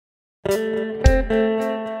Do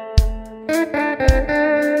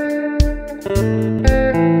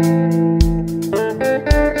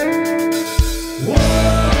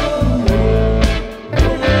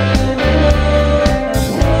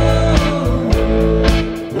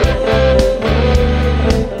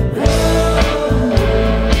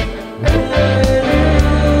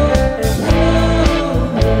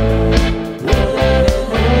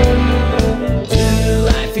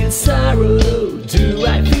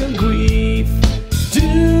I feel grief?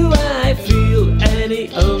 Do I feel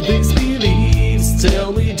any of these beliefs?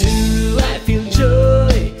 Tell me, do I feel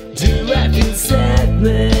joy? Do I feel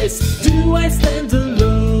sadness? Do I stand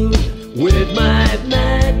alone with my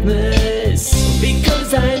madness?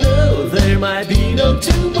 Because I know there might be no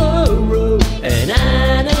tomorrow, and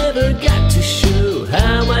I never got to show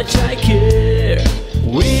how much I care.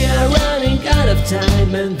 We are running out of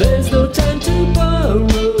time, and there's no time to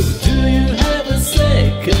borrow. Do you have a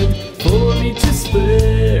second for me to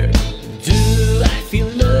spare? Do I feel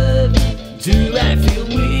love? Do I feel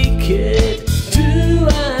wicked? Do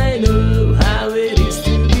I know how it is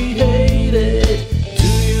to be hated? Do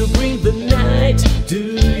you bring the night? Do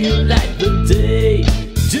you light the day?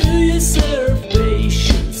 Do you serve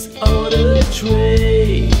patience on a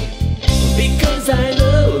tray? Because I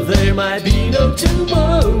know there might be no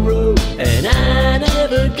tomorrow, and I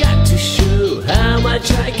never got to show how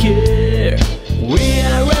much I care. We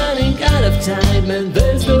are running out of time, and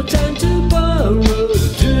there's no time to borrow.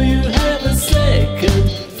 Do you have a second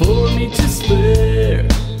for me to spare?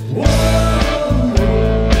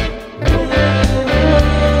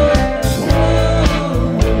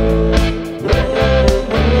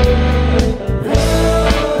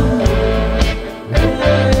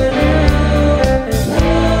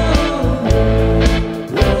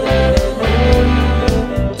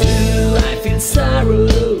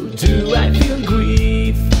 Sorrow? Do I feel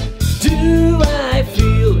grief? Do I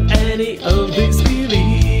feel any of these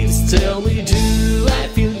beliefs? Tell me, do I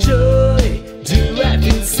feel joy? Do I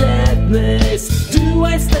feel sadness? Do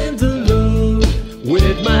I stand alone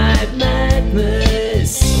with my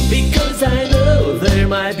madness? Because I know there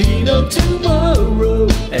might be no tomorrow,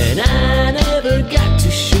 and I never got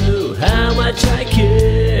to show how much I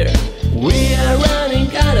care. We are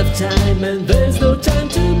running out of time, and